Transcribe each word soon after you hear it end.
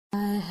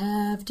I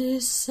have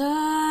decided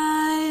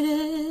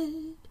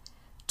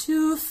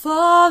to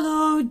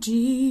follow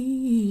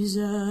Jesus.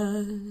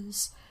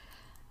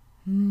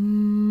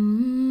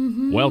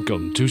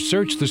 Welcome to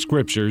Search the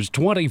Scriptures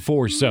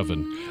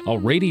 24/7, a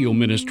radio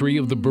ministry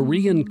of the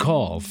Berean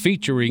Call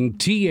featuring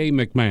T.A.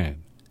 McMahon.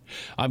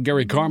 I'm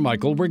Gary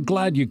Carmichael. We're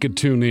glad you could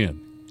tune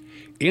in.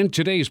 In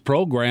today's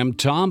program,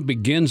 Tom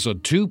begins a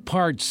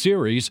two-part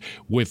series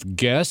with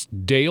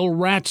guest Dale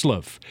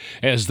Ratzlaff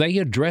as they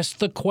address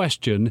the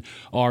question,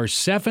 are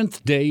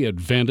Seventh-day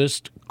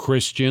Adventist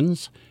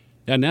Christians?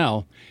 And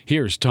now,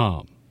 here's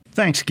Tom.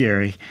 Thanks,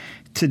 Gary.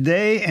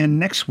 Today and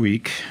next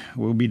week,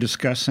 we'll be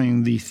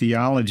discussing the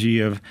theology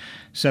of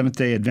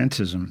Seventh-day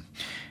Adventism.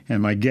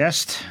 And my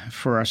guest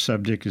for our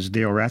subject is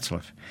Dale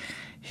Ratzlaff.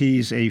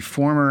 He's a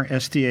former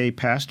SDA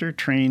pastor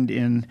trained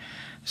in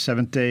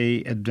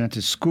Seventh-day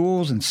Adventist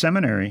schools and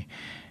seminary.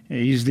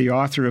 He's the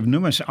author of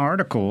numerous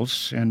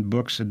articles and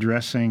books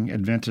addressing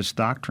Adventist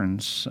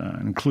doctrines,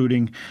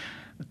 including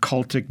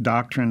Cultic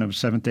Doctrine of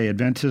Seventh-day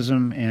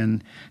Adventism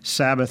and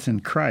Sabbath in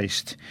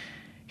Christ.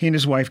 He and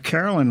his wife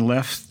Carolyn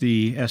left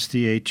the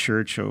SDA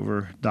church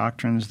over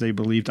doctrines they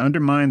believed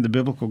undermined the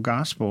biblical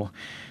gospel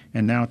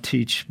and now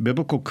teach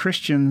biblical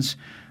Christians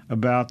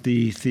about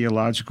the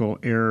theological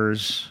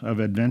errors of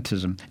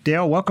Adventism.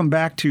 Dale, welcome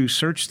back to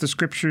Search the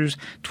Scriptures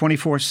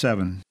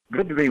 24/7.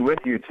 Good to be with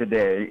you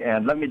today.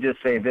 And let me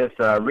just say this,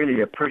 I really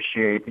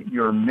appreciate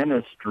your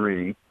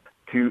ministry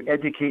to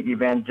educate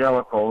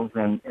evangelicals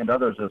and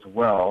others as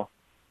well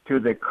to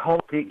the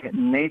cultic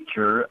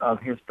nature of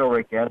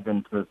historic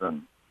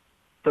Adventism.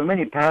 So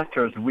many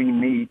pastors we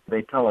meet,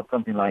 they tell us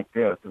something like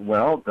this,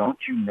 well,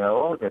 don't you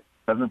know that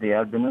Seventh-day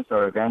Adventists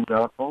are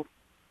evangelicals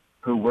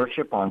who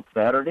worship on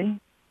Saturday?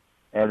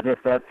 As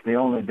if that's the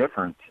only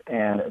difference,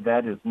 and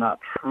that is not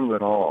true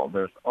at all.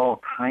 There's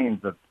all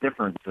kinds of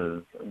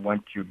differences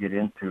once you get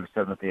into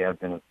Seventh-day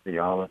Adventist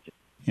theology.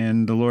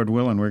 And the Lord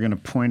willing, we're going to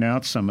point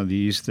out some of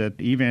these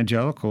that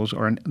evangelicals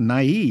are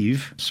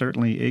naive,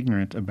 certainly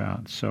ignorant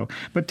about.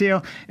 But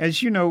Dale,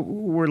 as you know,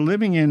 we're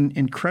living in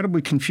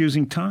incredibly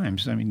confusing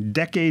times. I mean,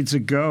 decades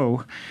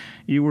ago,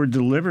 you were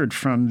delivered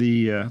from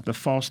the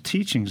false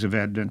teachings of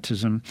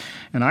Adventism,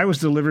 and I was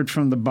delivered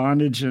from the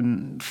bondage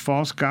and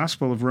false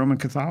gospel of Roman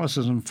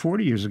Catholicism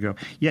 40 years ago.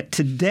 Yet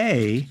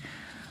today,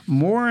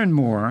 more and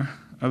more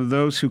of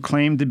those who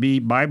claim to be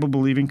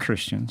Bible-believing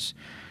Christians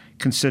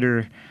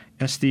consider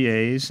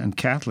SDAs and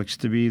Catholics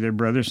to be their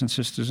brothers and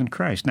sisters in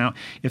Christ. Now,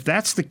 if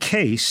that's the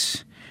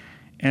case,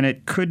 and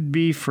it could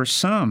be for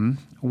some,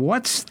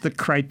 what's the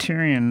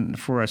criterion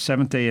for a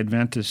Seventh-day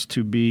Adventist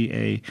to be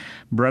a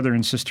brother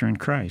and sister in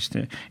Christ?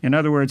 In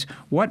other words,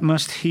 what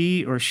must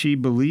he or she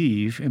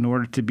believe in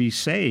order to be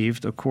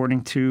saved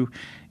according to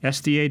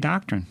SDA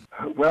doctrine?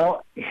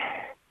 Well,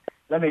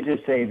 let me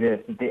just say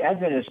this. The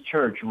Adventist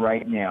Church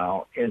right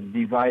now is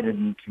divided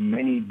into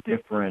many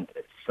different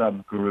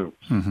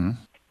subgroups. Mm-hmm.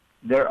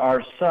 There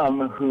are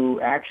some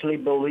who actually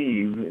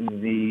believe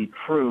the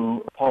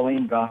true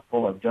Pauline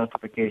gospel of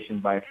justification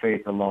by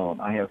faith alone.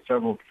 I have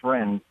several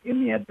friends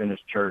in the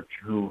Adventist Church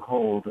who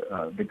hold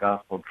the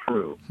gospel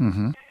true.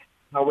 Mm-hmm.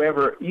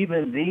 However,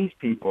 even these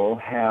people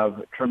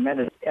have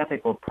tremendous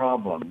ethical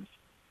problems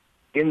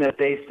in that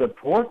they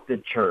support the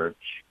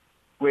church,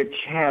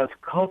 which has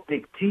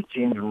cultic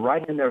teachings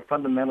right in their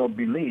fundamental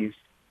beliefs.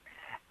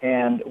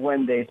 And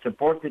when they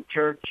support the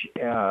church,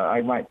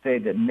 I might say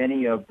that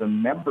many of the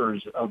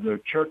members of their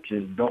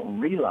churches don't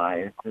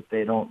realize that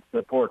they don't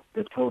support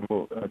the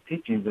total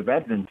teachings of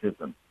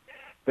Adventism.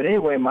 But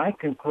anyway, my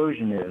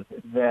conclusion is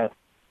that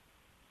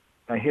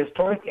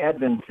historic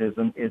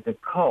Adventism is a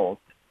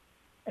cult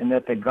and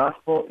that the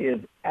gospel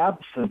is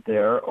absent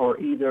there or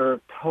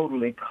either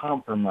totally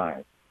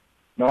compromised.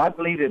 Now, I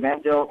believe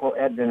evangelical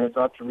Adventists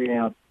ought to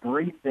renounce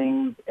three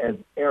things as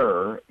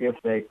error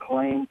if they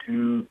claim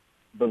to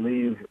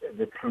believe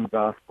the true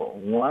gospel.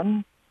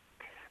 One,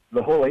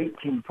 the whole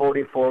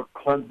 1844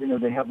 cleansing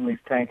of the heavenly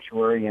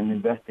sanctuary and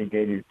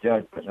investigative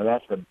judgment. Now,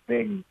 that's a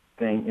big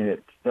thing in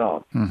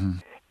itself. Mm-hmm.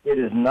 It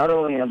is not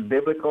only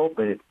unbiblical,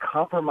 but it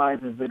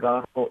compromises the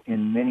gospel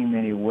in many,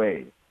 many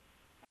ways.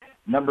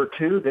 Number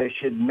two, they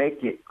should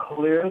make it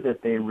clear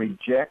that they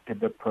reject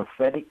the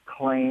prophetic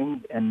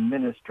claims and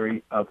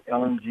ministry of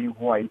Ellen G.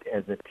 White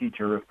as a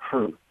teacher of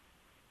truth.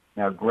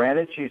 Now,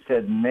 granted, she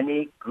said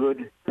many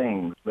good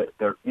things, but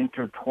they're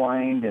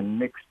intertwined and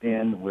mixed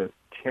in with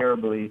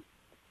terribly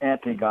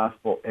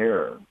anti-gospel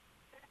error.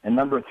 And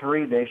number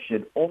three, they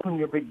should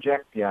openly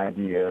reject the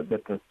idea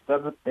that the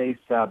seventh-day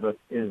Sabbath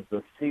is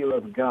the seal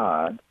of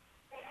God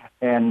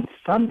and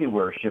Sunday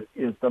worship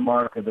is the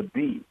mark of the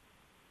beast.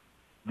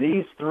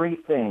 These three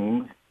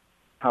things,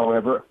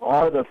 however,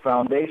 are the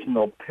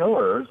foundational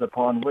pillars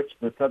upon which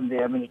the Seventh-day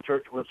Adventist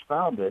Church was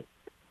founded,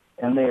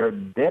 and they are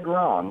dead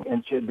wrong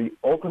and should be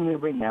openly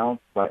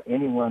renounced by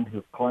anyone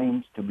who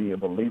claims to be a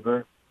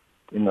believer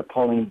in the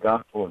Pauline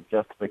gospel of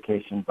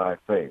justification by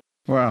faith.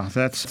 Wow,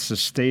 that's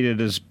stated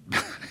as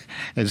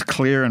as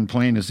clear and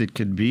plain as it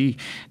could be,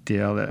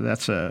 Dale.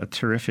 That's a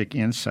terrific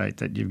insight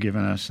that you've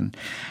given us.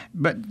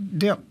 But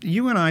Dale,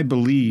 you and I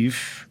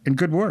believe in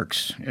good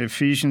works.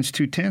 Ephesians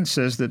 2:10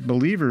 says that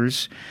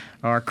believers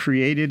are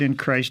created in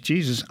Christ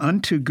Jesus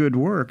unto good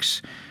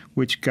works,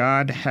 which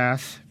God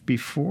hath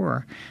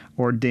before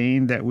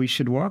ordained that we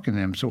should walk in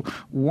them. So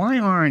why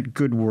aren't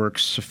good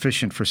works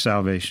sufficient for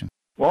salvation?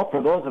 Well,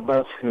 for those of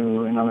us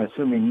who, and I'm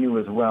assuming you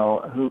as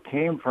well, who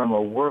came from a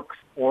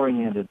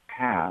works-oriented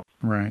past,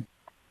 right,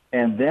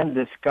 and then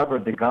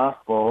discovered the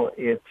gospel,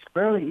 it's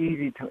fairly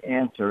easy to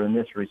answer in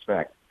this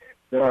respect.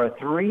 There are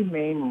three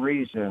main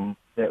reasons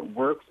that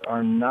works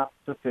are not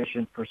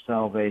sufficient for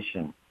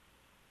salvation.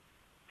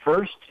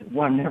 First,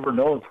 one never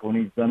knows when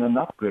he's done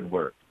enough good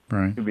work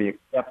right, to be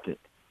accepted.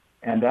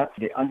 And that's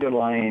the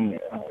underlying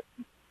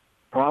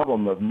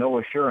problem of no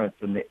assurance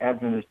in the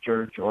Adventist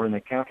Church or in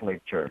the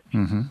Catholic Church.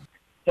 Mm-hmm.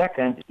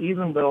 Second,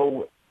 even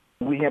though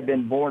we have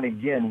been born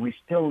again, we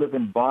still live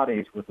in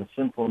bodies with a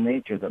sinful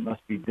nature that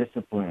must be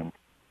disciplined.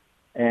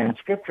 And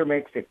Scripture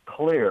makes it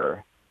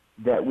clear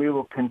that we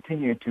will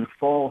continue to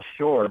fall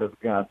short of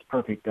God's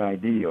perfect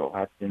ideal.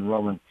 That's in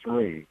Romans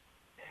 3.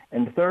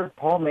 And third,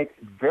 Paul makes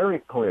it very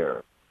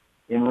clear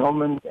in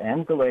Romans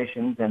and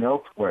Galatians and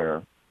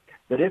elsewhere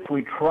that if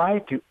we try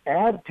to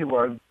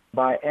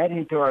by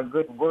adding to our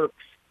good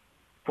works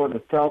for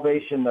the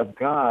salvation of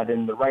God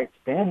and the right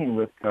standing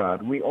with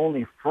God, we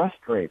only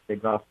frustrate the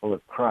gospel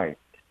of Christ.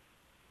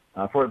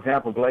 For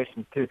example,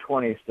 Galatians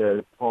 2:20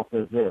 says, Paul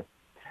says this,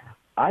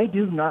 I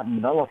do not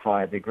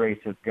nullify the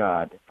grace of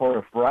God, for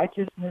if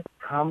righteousness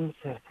comes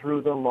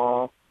through the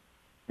law,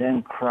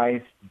 then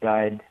Christ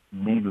died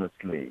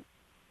needlessly.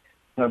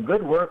 Now,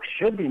 good works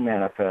should be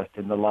manifest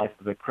in the life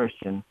of the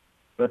Christian,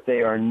 but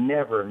they are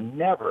never,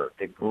 never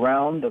the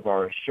ground of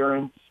our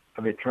assurance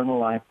of eternal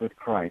life with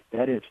Christ.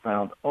 That is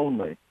found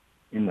only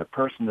in the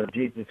person of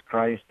Jesus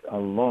Christ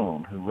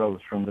alone, who rose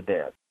from the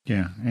dead.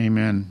 Yeah,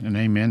 amen, and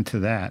amen to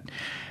that.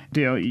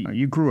 Dale,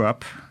 you grew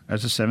up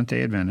as a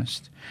Seventh-day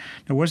Adventist.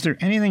 Now, was there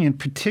anything in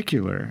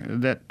particular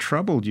that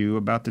troubled you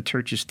about the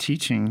church's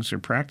teachings or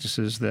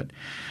practices that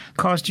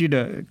caused you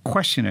to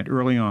question it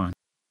early on?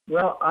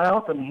 Well, I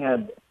often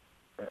had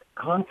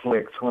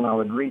conflicts when I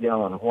would read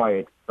Ellen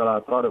White, but I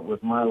thought it was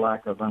my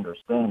lack of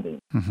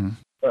understanding. Mm-hmm.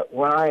 But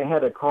when I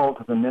had a call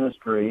to the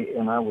ministry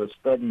and I was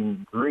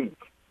studying Greek,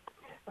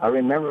 I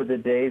remember the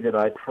day that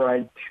I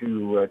tried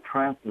to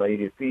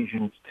translate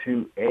Ephesians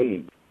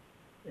 2:8,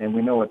 and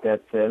we know what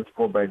that says,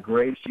 for by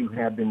grace you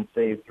have been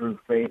saved through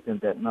faith, and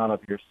that not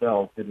of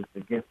yourselves, it is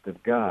the gift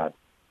of God.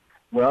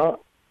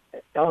 Well,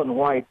 Ellen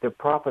White, the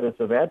prophetess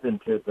of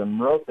Adventism,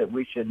 wrote that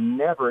we should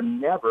never,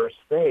 never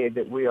say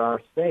that we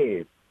are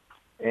saved.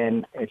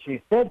 And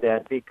she said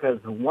that because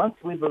once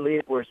we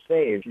believe we're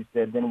saved, she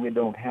said, then we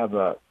don't have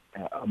a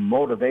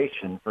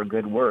motivation for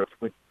good works,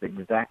 which is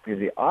exactly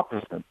the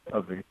opposite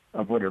of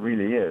what it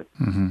really is.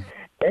 Mm-hmm.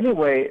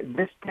 Anyway,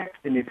 this text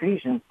in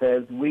Ephesians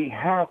says we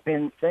have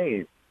been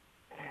saved.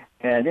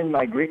 And in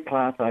my Greek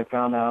class, I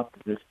found out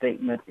that the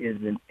statement is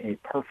in a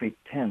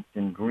perfect tense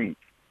in Greek,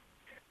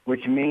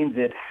 which means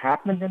it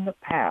happened in the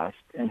past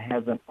and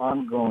has an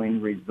ongoing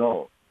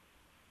result.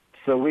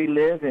 So we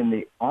live in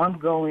the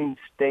ongoing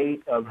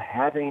state of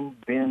having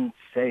been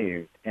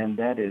saved, and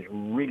that is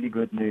really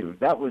good news.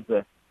 That was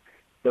the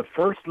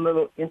first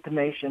little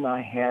intimation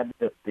I had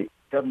that the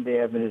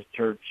Seventh-day Adventist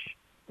Church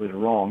was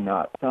wrong.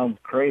 Now, it sounds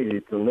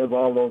crazy to live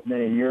all those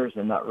many years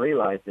and not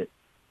realize it,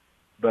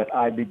 but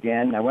I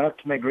went up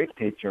to my Greek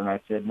teacher and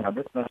I said, now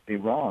this must be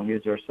wrong.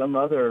 Is there some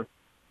other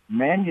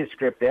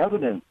manuscript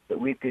evidence that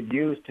we could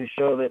use to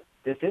show that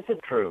this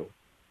isn't true?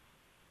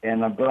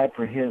 And I'm glad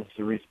for his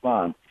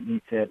response.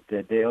 He said,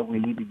 Dale, we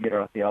need to get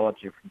our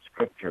theology from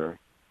Scripture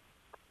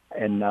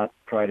and not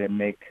try to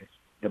make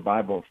the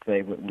Bible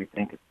say what we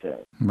think it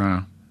says.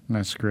 Wow,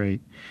 that's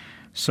great.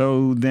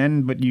 So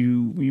then, but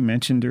you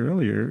mentioned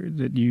earlier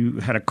that you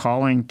had a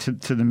calling to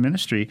the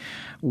ministry.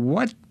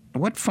 What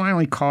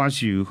finally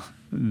caused you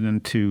then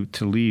to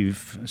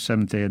leave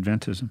Seventh-day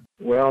Adventism?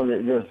 Well,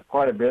 there's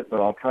quite a bit,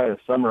 but I'll try to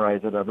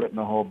summarize it. I've written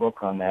a whole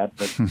book on that.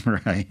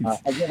 But right.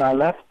 Again, I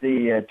left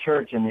the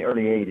church in the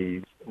early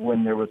 80s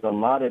when there was a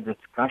lot of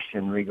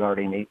discussion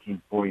regarding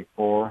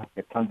 1844,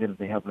 the plunge into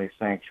the heavenly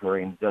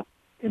sanctuary, and just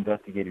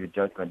investigative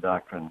judgment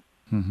doctrine.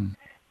 Mm-hmm.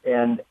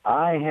 And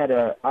I had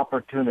an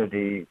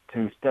opportunity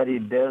to study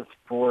Des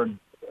Ford's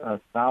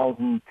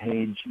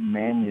 1,000-page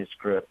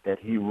manuscript that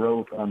he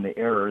wrote on the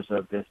errors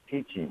of this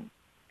teaching.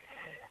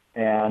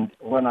 And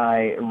when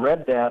I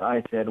read that,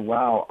 I said,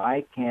 wow,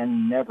 I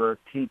can never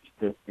teach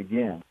this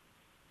again.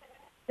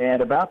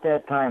 And about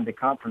that time, the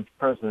conference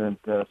president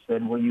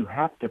said, well, you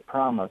have to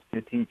promise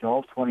to teach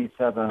all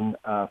 27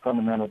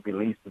 fundamental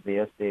beliefs of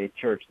the SDA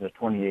Church. There's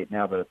 28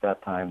 now, but at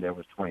that time there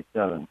was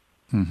 27.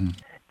 Mm-hmm.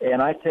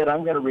 And I said,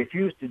 I'm going to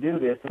refuse to do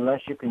this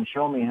unless you can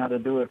show me how to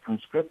do it from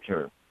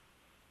Scripture.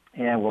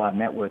 And, well, I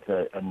met with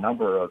a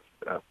number of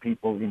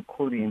people,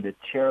 including the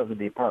chair of the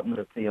Department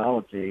of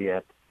Theology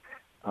at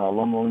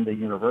Loma Linda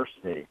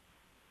University.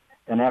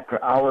 And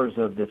after hours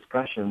of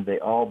discussion, they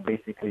all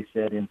basically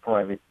said in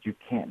private, you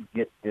can't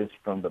get this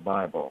from the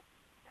Bible.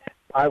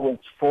 I was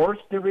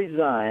forced to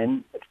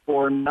resign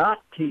for not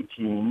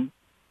teaching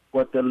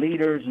what the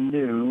leaders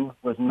knew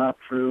was not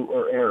true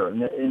or error.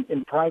 And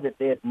in private,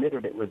 they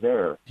admitted it was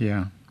error.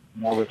 Yeah.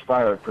 And I was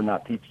fired for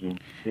not teaching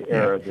the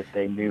error that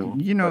they knew.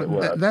 You know,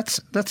 what it was.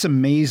 that's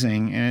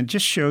amazing, and it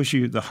just shows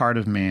you the heart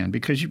of man,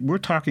 because we're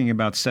talking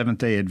about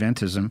Seventh-day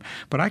Adventism,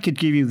 but I could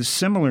give you the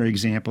similar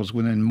examples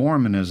within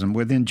Mormonism,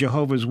 within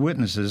Jehovah's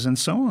Witnesses, and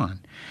so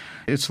on.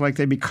 It's like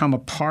they become a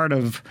part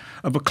of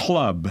a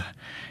club,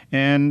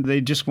 and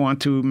they just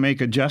want to make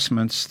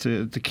adjustments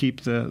to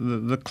keep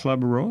the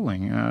club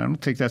rolling. I don't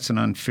think that's an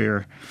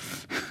unfair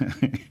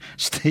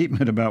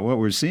statement about what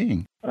we're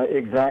seeing.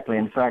 Exactly.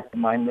 In fact,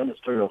 my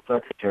ministerial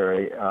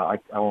secretary, I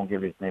won't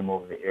give his name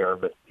over the air,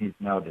 but he's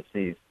now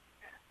deceased.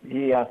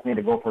 He asked me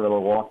to go for a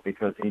little walk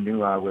because he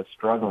knew I was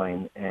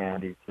struggling,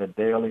 and he said,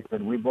 Dale, he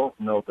said, we both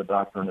know the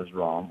doctrine is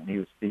wrong. And he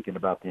was speaking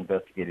about the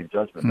investigative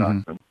judgment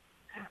doctrine.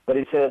 But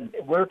he said,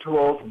 we're too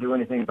old to do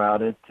anything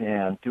about it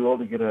and too old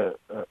to get a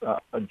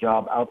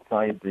job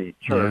outside the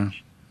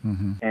church.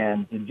 Yeah.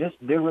 And to just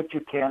do what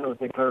you can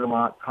with a clear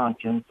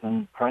conscience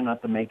and try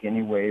not to make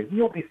any waves.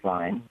 You'll be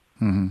fine.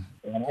 And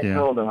I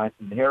told him, I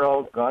said,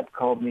 Harold, God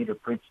called me to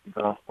preach the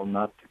gospel,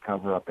 not to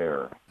cover up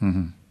error.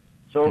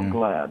 So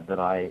glad that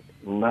I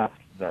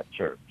left that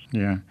church.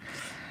 Yeah.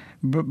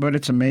 But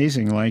it's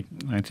amazing, like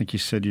I think you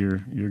said your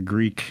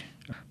Greek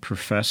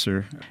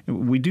professor.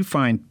 We do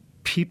find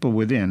people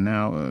within.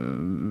 Now,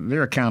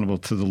 they're accountable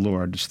to the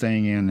Lord,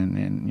 staying in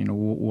and you know,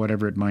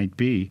 whatever it might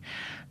be.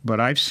 But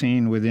I've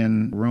seen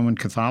within Roman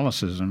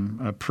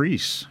Catholicism,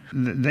 priests,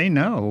 they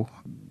know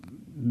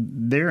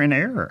they're in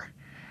error.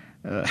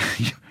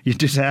 You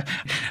just have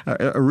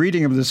a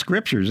reading of the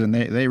scriptures, and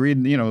they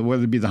read, you know,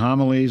 whether it be the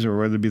homilies or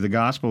whether it be the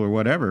gospel or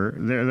whatever,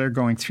 they're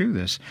going through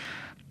this.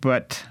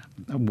 But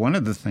one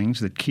of the things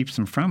that keeps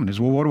them from it is,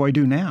 well, what do I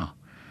do now?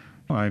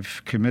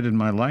 I've committed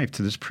my life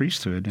to this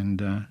priesthood,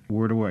 and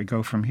where do I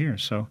go from here?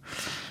 So,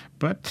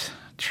 but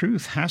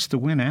truth has to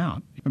win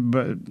out.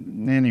 But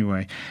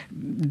anyway,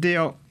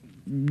 Dale,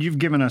 you've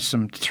given us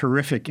some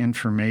terrific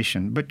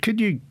information, but could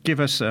you give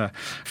us,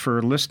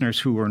 for listeners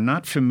who are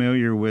not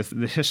familiar with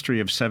the history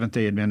of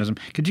Seventh-day Adventism,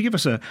 could you give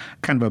us a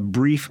kind of a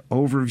brief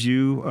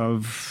overview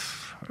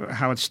of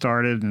how it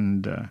started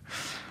and,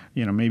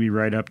 you know, maybe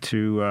right up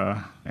to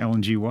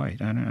Ellen G.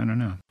 White? I don't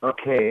know.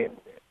 Okay.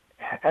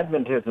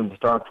 Adventism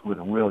starts with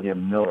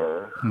William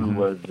Miller, who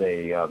was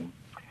a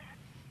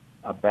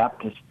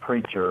Baptist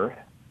preacher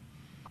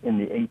in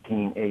the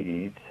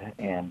 1880s,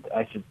 and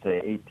I should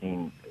say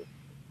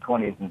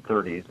 1820s and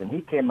 30s, and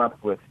he came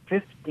up with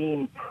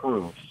 15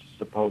 proofs,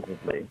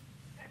 supposedly,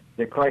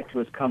 that Christ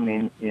was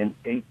coming in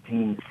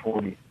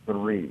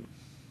 1843.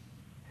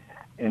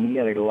 And he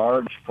had a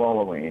large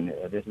following.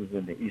 This is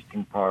in the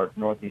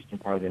northeastern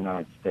part of the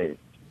United States.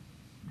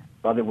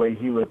 By the way,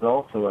 he was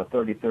also a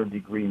 33rd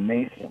degree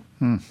Mason.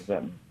 If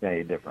that makes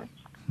any difference.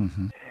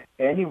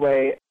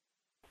 Anyway,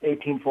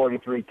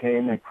 1843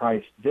 came and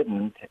Christ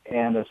didn't,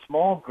 and a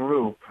small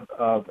group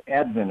of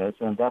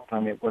Adventists, and at that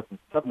time it wasn't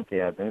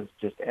Seventh-day Adventists,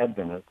 just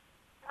Adventists,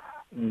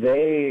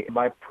 they,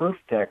 by proof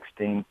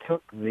texting,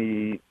 took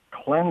the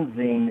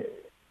cleansing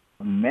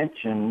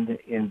mentioned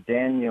in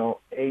Daniel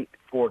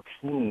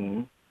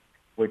 8:14,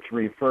 which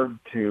referred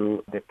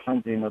to the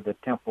cleansing of the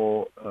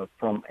temple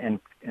from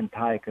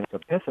Antiochus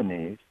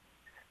Epiphanes,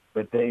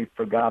 but they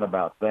forgot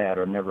about that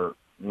or never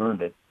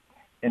learned it,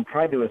 and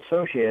tried to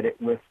associate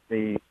it with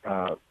the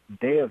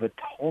Day of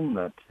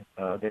Atonement,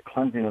 the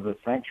cleansing of the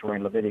sanctuary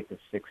in Leviticus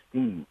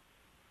 16.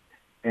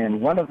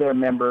 And one of their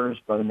members,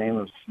 by the name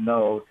of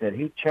Snow, said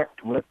he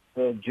checked with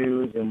the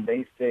Jews, and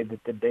they said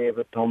that the Day of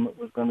Atonement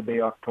was going to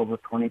be October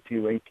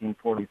 22,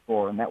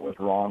 1844, and that was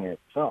wrong in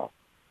itself.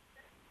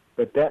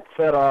 But that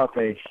set off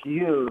a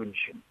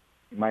huge,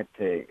 you might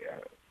say,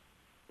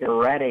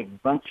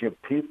 erratic bunch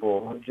of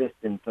people just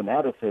in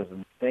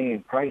fanaticism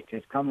saying Christ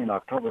is coming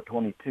October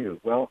 22.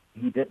 Well,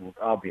 he didn't,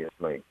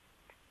 obviously.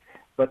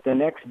 But the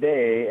next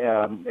day,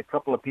 a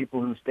couple of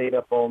people who stayed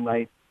up all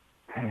night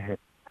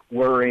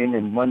worrying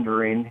and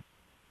wondering,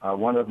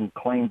 one of them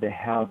claimed to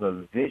have a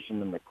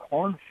vision in the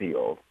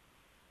cornfield,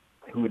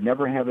 who had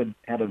never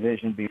had a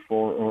vision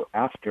before or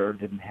after,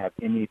 didn't have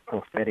any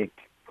prophetic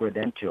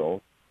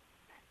credentials.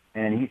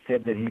 And he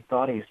said that he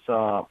thought he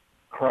saw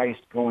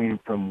Christ going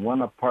from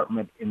one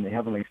apartment in the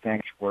heavenly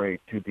sanctuary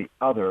to the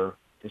other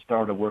to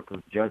start a work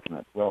of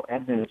judgment. Well,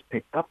 Adventists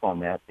picked up on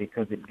that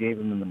because it gave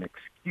them an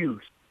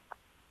excuse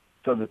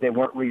so that they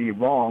weren't really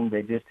wrong.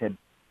 They just had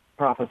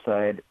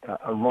prophesied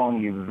a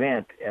wrong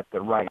event at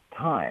the right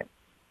time.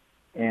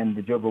 And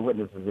the Jehovah's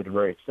Witnesses did a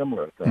very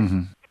similar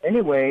thing.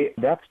 Anyway,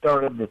 that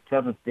started the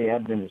Seventh-day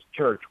Adventist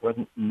Church.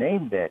 Wasn't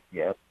named that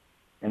yet.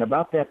 And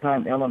about that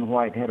time, Ellen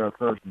White had her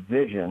first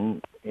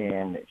vision,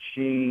 and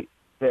she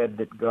said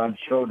that God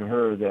showed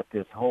her that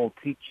this whole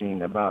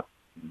teaching about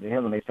the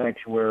heavenly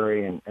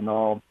sanctuary and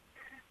all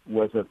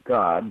was of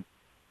God.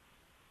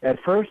 At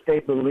first, they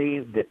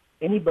believed that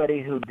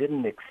anybody who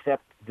didn't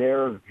accept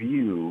their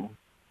view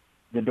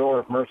the door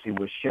of mercy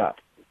was shut,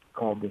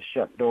 called the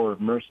shut door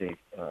of mercy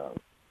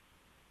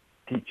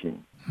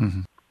teaching.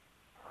 Mm-hmm.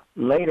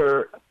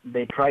 Later,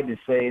 they tried to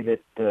say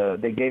that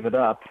they gave it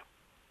up,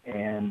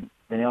 and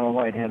then Ellen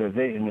White had a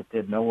vision that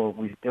said, no, well,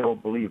 we still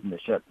believe in the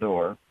shut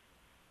door.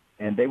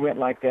 And they went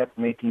like that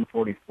from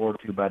 1844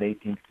 to about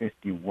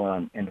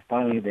 1851, and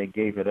finally they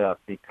gave it up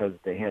because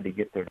they had to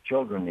get their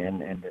children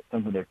in, and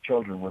some of their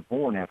children were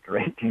born after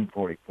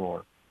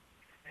 1844.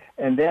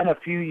 And then a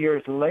few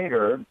years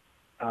later,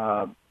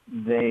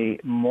 they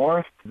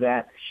morphed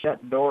that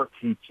shut door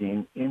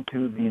teaching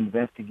into the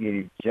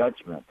investigative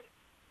judgment.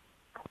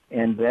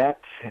 And that,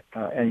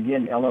 and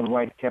again, Ellen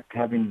White kept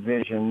having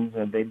visions,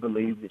 and they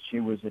believed that she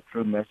was a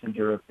true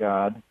messenger of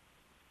God.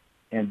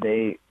 And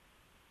they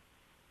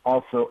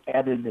also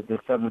added the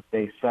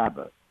seventh-day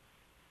Sabbath.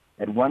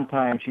 At one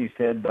time, she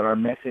said that our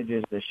message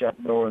is the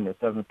shut door and the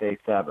seventh-day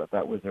Sabbath.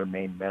 That was her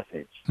main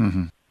message.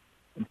 Mm-hmm.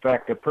 In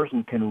fact, a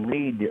person can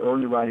read the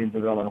early writings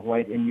of Ellen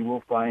White, and you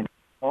will find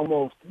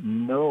almost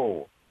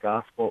no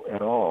gospel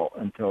at all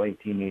until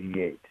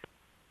 1888,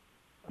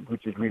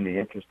 which is really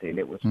interesting.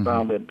 It was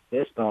founded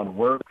based on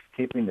works,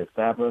 keeping the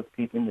Sabbath,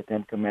 keeping the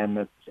Ten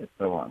Commandments, and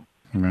so on.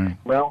 Right.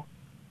 Well,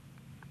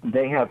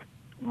 they have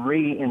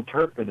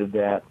reinterpreted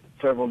that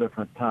several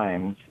different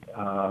times,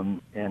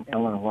 and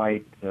Ellen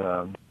White,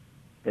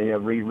 they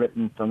have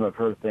rewritten some of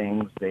her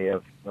things. They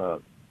have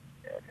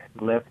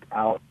left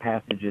out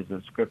passages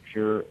of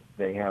Scripture.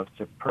 They have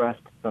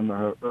suppressed some of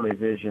her early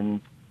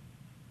visions.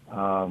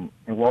 And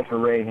Walter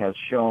Ray has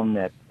shown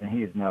that, and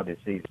he is now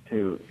deceased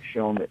too,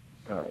 shown that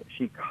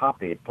she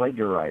copied,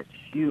 plagiarized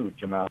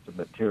huge amounts of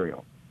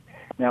material.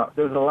 Now,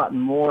 there's a lot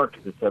more to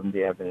the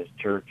Seventh-day Adventist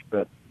Church,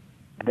 but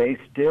they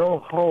still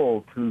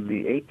hold to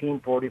the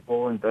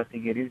 1844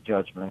 investigative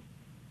judgment,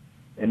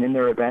 and in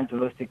their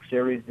evangelistic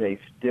series, they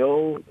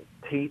still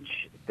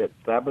teach that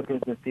Sabbath is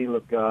the seal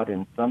of God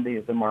and Sunday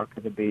is the mark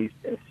of the beast,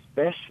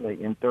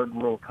 especially in third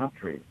world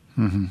countries.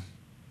 Mm-hmm.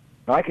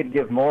 I could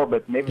give more,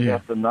 but maybe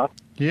that's enough.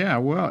 Yeah,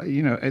 well,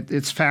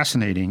 it's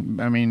fascinating.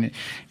 I mean,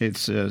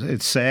 it's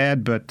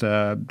sad, but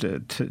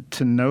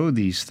to know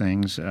these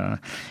things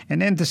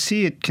and then to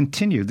see it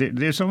continue,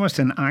 there's almost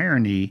an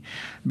irony,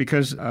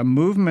 because a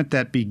movement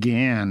that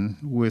began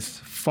with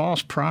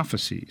false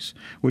prophecies,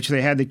 which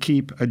they had to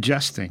keep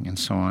adjusting and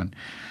so on.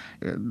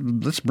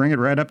 Let's bring it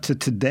right up to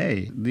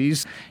today.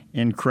 These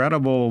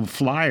incredible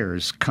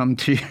flyers come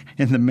to you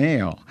in the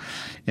mail,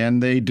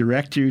 and they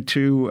direct you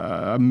to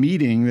a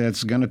meeting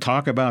that's going to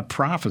talk about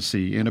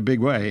prophecy in a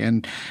big way.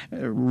 And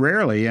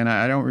rarely, and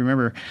I don't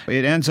remember,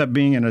 it ends up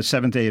being in a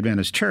Seventh-day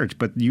Adventist church,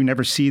 but you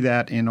never see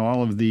that in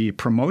all of the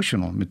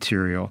promotional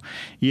material.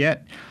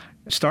 Yet,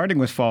 starting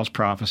with false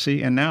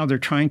prophecy, and now they're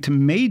trying to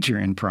major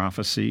in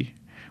prophecy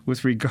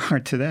with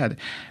regard to that.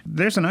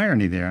 There's an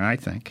irony there, I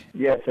think.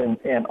 Yes,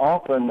 and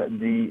often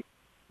the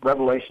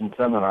Revelation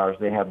seminars,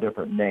 they have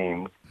different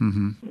names.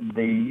 Mm-hmm.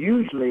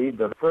 Usually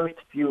the first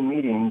few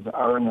meetings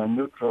are in a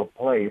neutral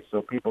place,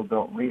 so people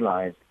don't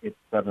realize it's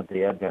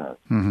Seventh-day Adventist.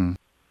 Mm-hmm.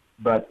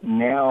 But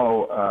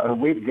now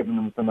we've given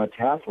them so much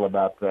hassle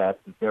about that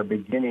they're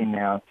beginning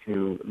now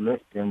to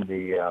list in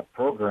the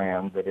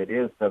program that it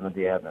is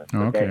Seventh-day Adventist.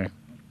 Okay. That's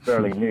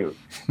fairly new.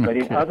 But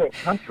in other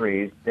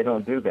countries, they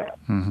don't do that.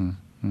 Mm-hmm.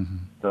 Mm-hmm.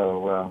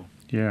 So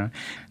yeah,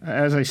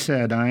 as I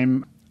said,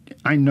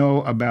 I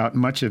know about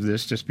much of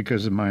this just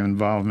because of my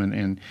involvement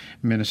in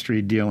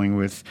ministry dealing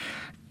with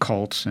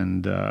cults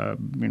and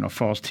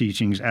false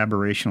teachings,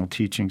 aberrational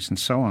teachings, and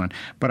so on.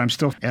 But I'm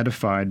still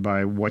edified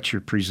by what you're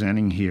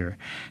presenting here.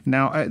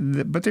 Now,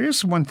 but there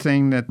is one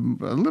thing that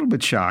a little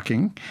bit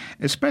shocking,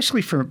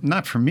 especially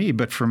not for me,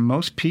 but for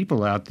most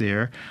people out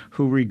there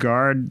who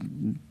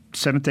regard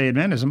Seventh-day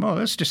Adventism,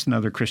 that's just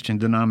another Christian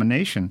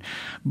denomination.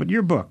 But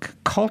your book,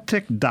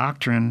 Cultic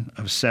Doctrine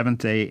of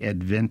Seventh-day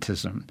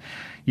Adventism,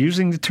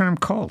 using the term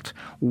cult,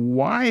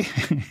 why?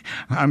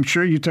 I'm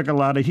sure you took a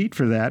lot of heat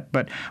for that,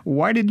 but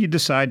why did you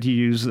decide to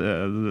use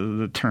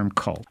the term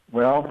cult?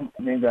 Well,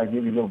 maybe I'll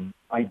give you a little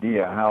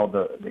idea how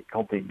the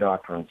cultic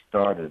doctrine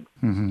started.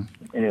 Mm-hmm.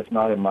 And it's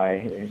not in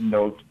my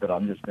notes, but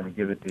I'm just going to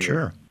give it to you.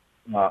 Sure.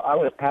 I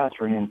was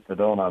pastoring in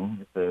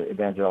Sedona, the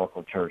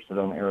evangelical church,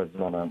 Sedona,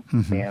 Arizona,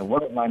 and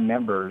one of my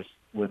members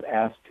was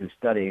asked to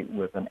study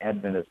with an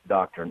Adventist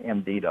doctor, an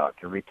MD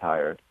doctor,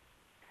 retired,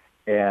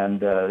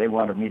 and they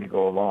wanted me to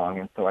go along,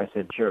 and so I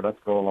said, sure, let's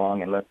go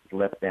along and let's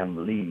let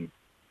them lead.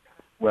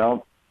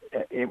 Well,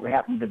 it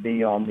happened to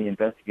be on the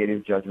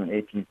investigative judgment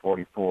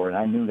 1844, and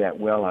I knew that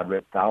well. I'd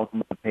read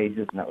thousands of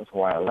pages, and that was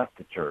why I left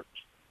the church.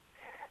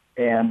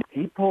 And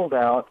he pulled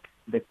out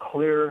the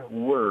Clear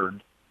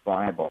Word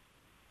Bible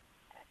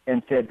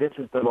and said, this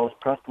is the most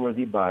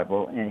trustworthy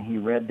Bible, and he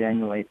read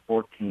Daniel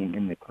 8:14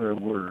 in the Clear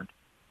Word.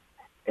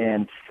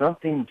 And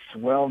something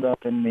swelled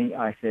up in me.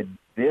 I said,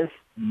 this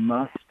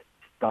must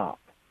stop.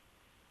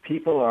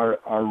 People are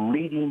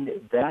reading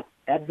that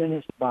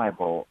Adventist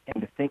Bible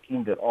and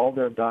thinking that all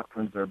their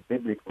doctrines are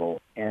biblical,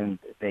 and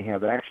they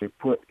have actually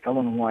put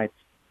Ellen White's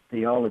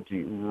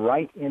theology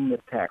right in the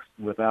text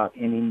without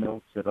any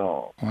notes at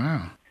all.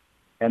 Wow.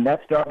 And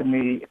that started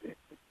me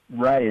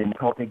writing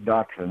cultic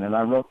doctrine, and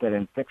I wrote that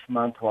in 6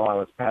 months while I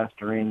was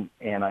pastoring,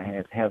 and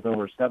it has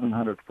over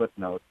 700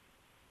 footnotes.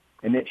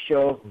 And it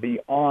shows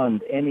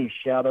beyond any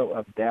shadow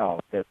of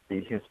doubt that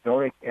the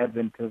historic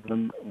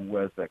Adventism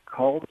was a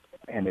cult,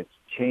 and it's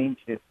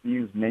changed its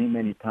views many,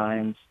 many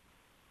times.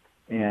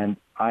 And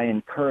I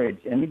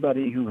encourage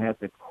anybody who has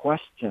a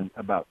question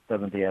about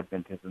Seventh-day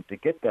Adventism to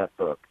get that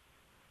book,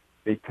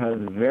 because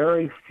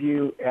very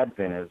few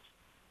Adventists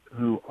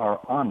who are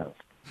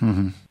honest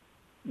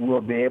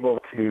will be able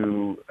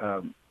to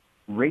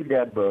read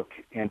that book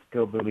and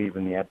still believe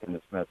in the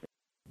Adventist message.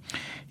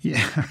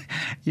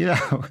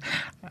 Yeah,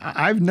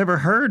 I've never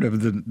heard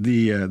of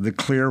the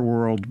Clear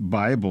World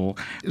Bible.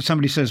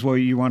 Somebody says, well,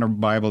 you want a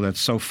Bible that's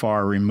so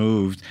far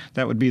removed.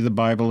 That would be the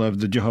Bible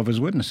of the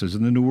Jehovah's Witnesses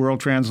in the New World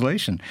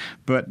Translation.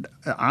 But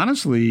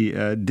honestly,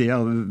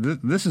 Dale,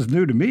 this is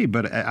new to me,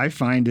 but I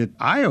find it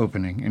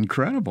eye-opening,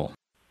 incredible.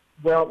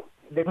 Well,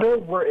 the Clear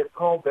Word is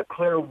called the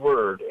Clear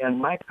Word, and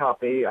my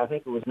copy, I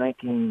think it was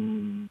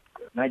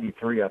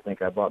 1993, I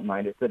think I bought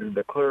mine. It said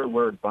the Clear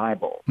Word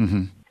Bible.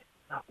 Mm-hmm.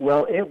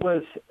 Well, it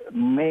was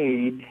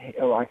made,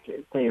 or I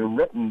should say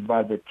written,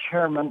 by the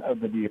chairman of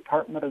the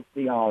Department of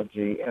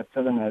Theology at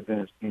Southern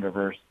Adventist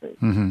University.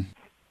 Mm-hmm.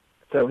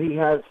 So he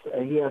has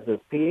his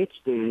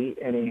PhD,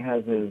 and he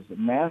has his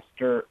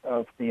Master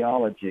of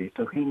Theology,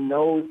 so he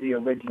knows the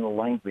original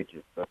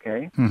languages,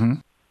 okay? Mm-hmm.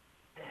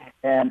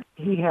 And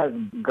he has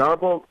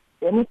garbled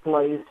any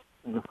place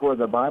where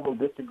the Bible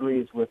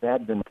disagrees with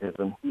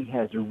Adventism. He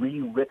has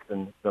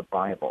rewritten the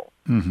Bible.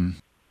 Mm-hmm.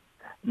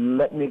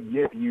 Let me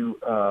give you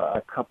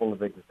a couple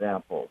of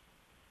examples.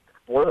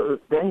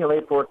 Daniel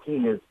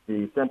 8:14 is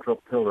the central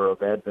pillar of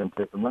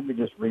Adventism. Let me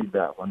just read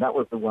that one. That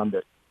was the one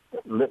that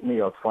lit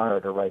me on fire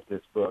to write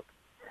this book.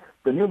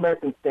 The New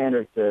American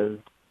Standard says,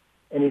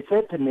 "And he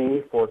said to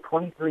me, for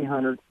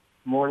 2,300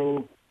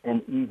 mornings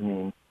and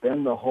evenings,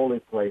 then the holy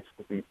place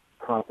will be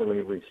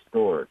properly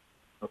restored."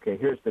 Okay,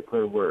 here's the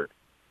Clear Word.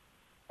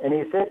 "And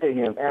he said to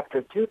him,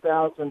 after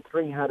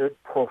 2,300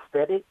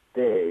 prophetic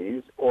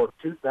days, or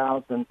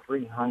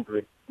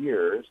 2,300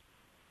 years,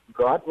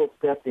 God will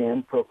step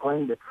in,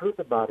 proclaim the truth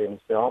about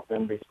himself,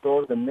 and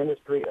restore the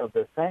ministry of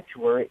the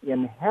sanctuary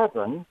in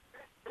heaven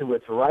to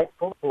its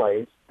rightful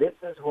place. This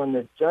is when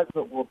the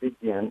judgment will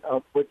begin,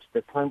 of which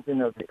the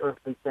cleansing of the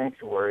earthly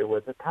sanctuary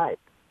was a type."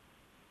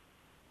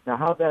 Now,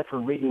 how's that for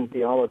reading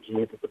theology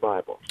into the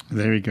Bible?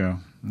 There you go.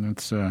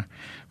 That's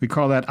we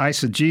call that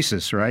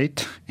eisegesis,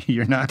 right?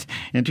 You're not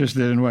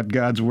interested in what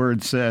God's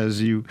Word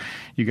says. You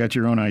got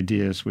your own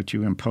ideas, which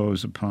you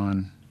impose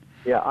upon.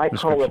 Yeah, I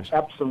call it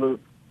absolute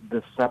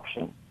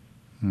deception.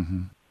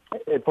 Mm-hmm.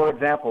 For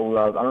example,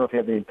 I don't know if you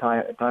have any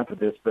time for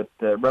this, but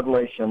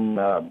Revelation,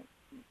 when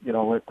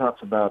it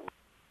talks about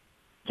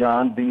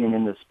John being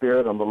in the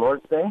Spirit on the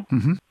Lord's Day,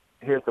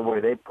 here's the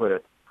way they put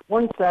it.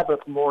 "One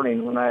Sabbath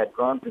morning, when I had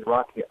gone to the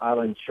rocky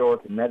island shore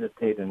to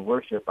meditate and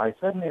worship, I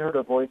suddenly heard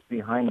a voice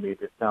behind me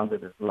that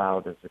sounded as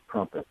loud as a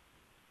trumpet."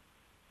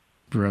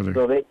 Brother.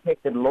 So they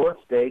take the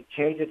Lord's Day,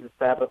 change it to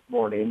Sabbath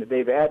morning.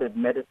 They've added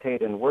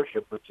meditate and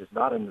worship, which is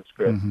not in the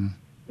script,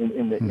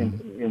 in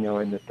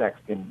the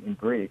text in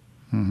Greek,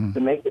 to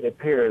make it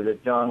appear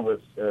that John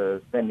was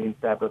spending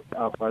Sabbath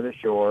out by the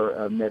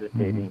shore,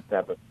 meditating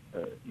Sabbath,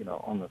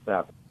 on the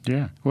Sabbath.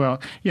 Yeah,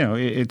 well,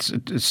 it's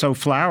so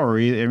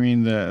flowery. I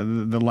mean,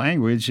 the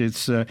language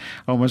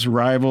almost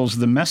rivals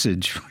the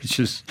message,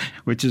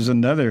 which is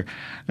another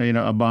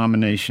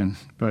abomination.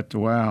 But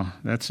wow,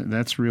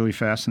 that's really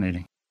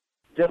fascinating.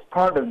 Just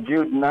part of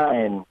Jude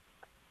 9.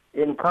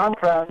 "In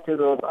contrast to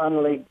those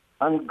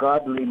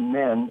ungodly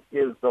men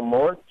is the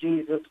Lord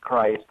Jesus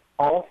Christ,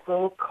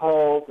 also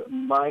called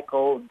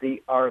Michael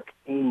the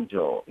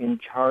Archangel, in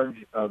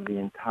charge of the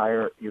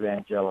entire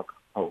evangelical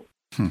host."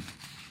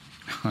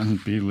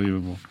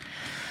 Unbelievable.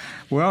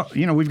 Well,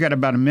 we've got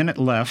about a minute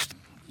left.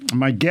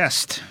 My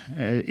guest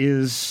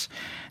is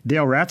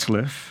Dale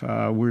Ratzliff.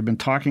 We've been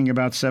talking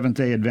about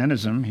Seventh-day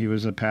Adventism. He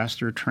was a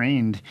pastor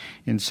trained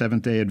in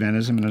Seventh-day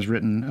Adventism and has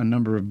written a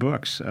number of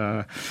books,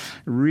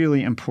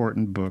 really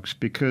important books,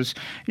 because,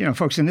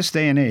 folks, in this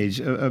day and age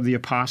of the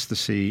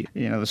apostasy,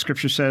 the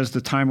Scripture says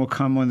the time will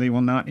come when they will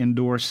not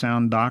endure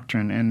sound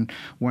doctrine. And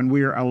when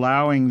we are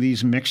allowing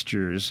these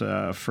mixtures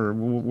for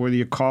whether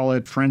you call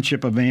it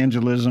friendship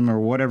evangelism or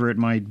whatever it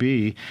might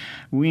be,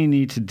 we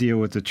need to deal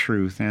with the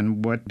truth.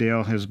 And what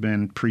Dale has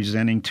been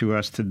presenting to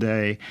us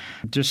today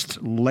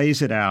just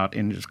lays it out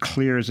in as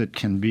clear as it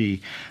can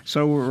be.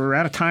 So we're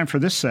out of time for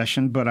this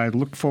session, but I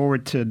look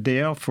forward to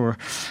Dale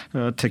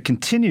to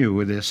continue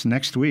with this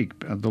next week,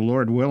 the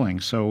Lord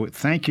willing. So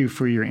thank you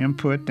for your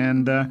input,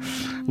 and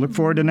look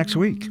forward to next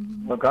week.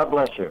 Well, God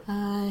bless you.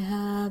 I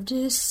have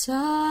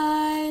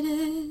decided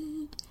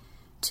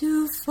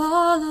to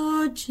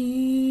follow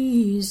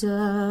Jesus.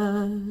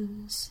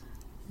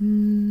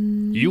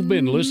 You've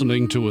been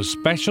listening to a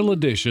special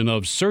edition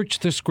of Search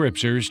the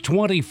Scriptures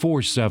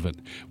 24/7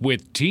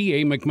 with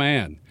T.A.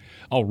 McMahon,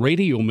 a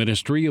radio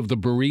ministry of the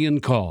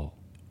Berean Call.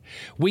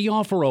 We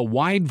offer a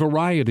wide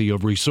variety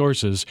of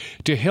resources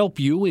to help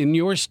you in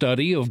your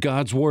study of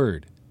God's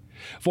Word.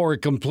 For a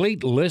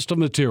complete list of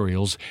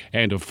materials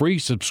and a free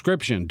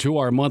subscription to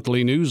our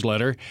monthly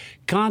newsletter,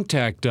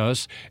 contact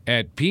us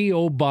at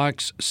P.O.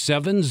 Box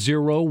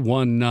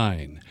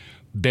 7019,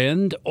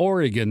 Bend,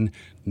 Oregon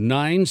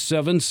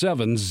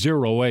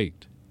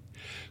 97708.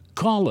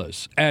 Call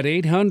us at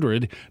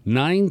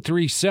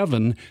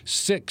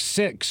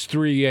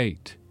 800-937-6638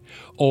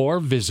 or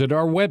visit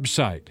our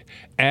website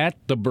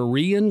at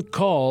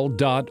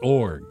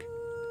thebereancall.org.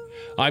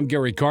 I'm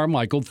Gary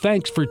Carmichael.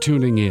 Thanks for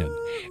tuning in,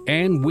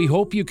 and we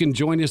hope you can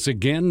join us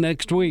again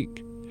next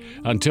week.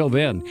 Until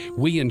then,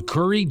 we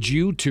encourage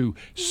you to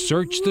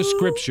search the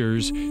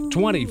Scriptures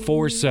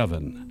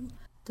 24/7.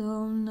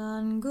 Though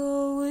none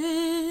go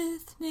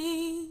with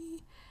me,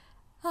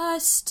 I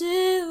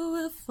still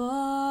will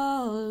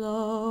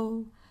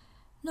follow.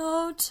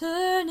 No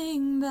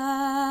turning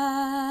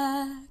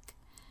back,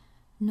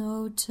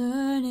 no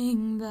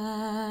turning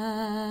back.